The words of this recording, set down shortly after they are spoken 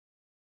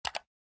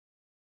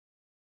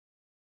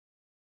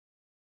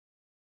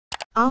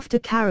After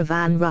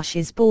Caravan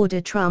rushes border,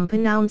 Trump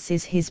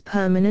announces his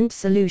permanent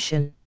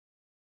solution.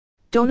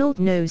 Donald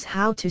knows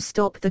how to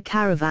stop the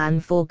caravan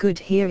for good.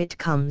 Here it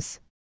comes.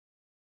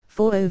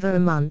 For over a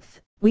month,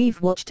 we've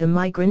watched a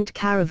migrant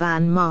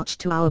caravan march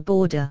to our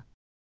border.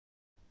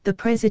 The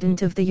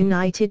President of the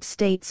United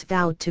States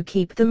vowed to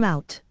keep them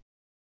out.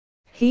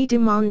 He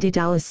demanded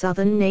our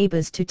southern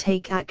neighbors to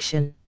take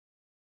action.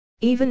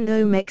 Even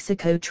though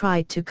Mexico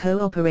tried to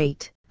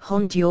cooperate,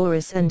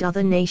 Honduras and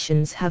other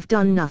nations have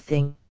done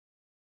nothing.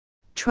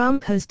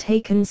 Trump has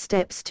taken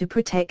steps to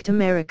protect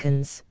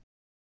Americans.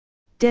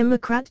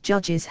 Democrat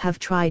judges have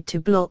tried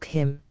to block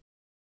him.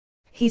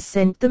 He's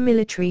sent the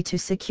military to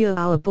secure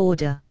our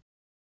border.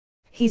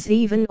 He's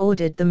even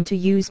ordered them to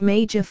use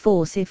major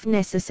force if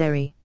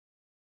necessary.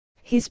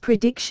 His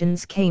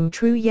predictions came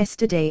true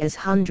yesterday as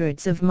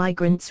hundreds of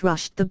migrants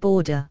rushed the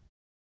border.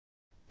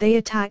 They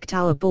attacked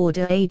our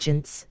border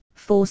agents,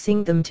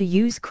 forcing them to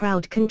use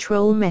crowd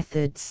control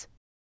methods.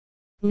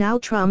 Now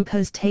Trump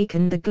has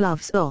taken the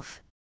gloves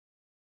off.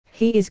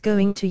 He is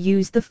going to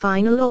use the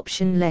final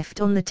option left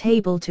on the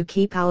table to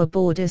keep our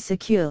border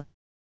secure.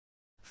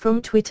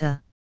 From Twitter: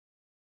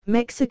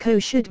 Mexico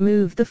should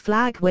move the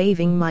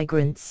flag-waving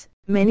migrants,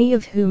 many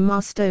of whom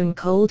are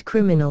stone-cold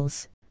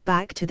criminals,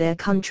 back to their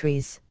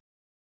countries.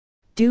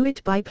 Do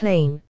it by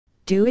plane,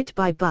 do it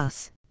by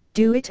bus,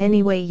 do it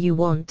any way you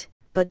want,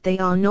 but they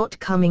are not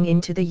coming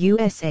into the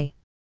USA.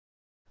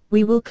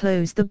 We will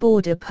close the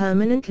border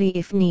permanently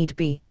if need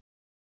be.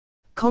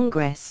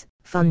 Congress,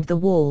 fund the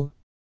wall.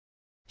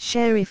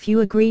 Share if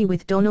you agree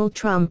with Donald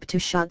Trump to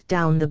shut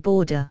down the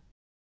border.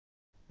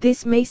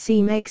 This may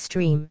seem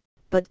extreme,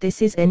 but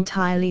this is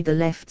entirely the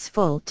left's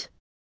fault.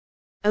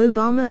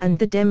 Obama and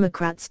the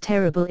Democrats'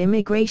 terrible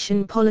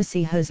immigration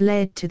policy has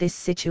led to this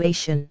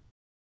situation.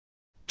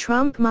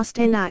 Trump must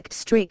enact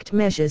strict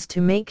measures to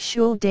make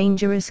sure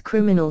dangerous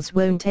criminals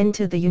won't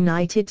enter the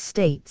United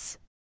States.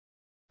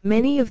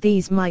 Many of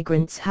these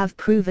migrants have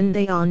proven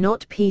they are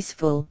not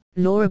peaceful,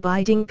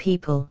 law-abiding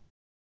people.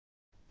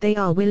 They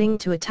are willing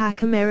to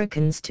attack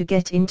Americans to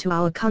get into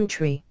our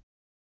country.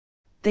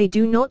 They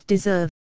do not deserve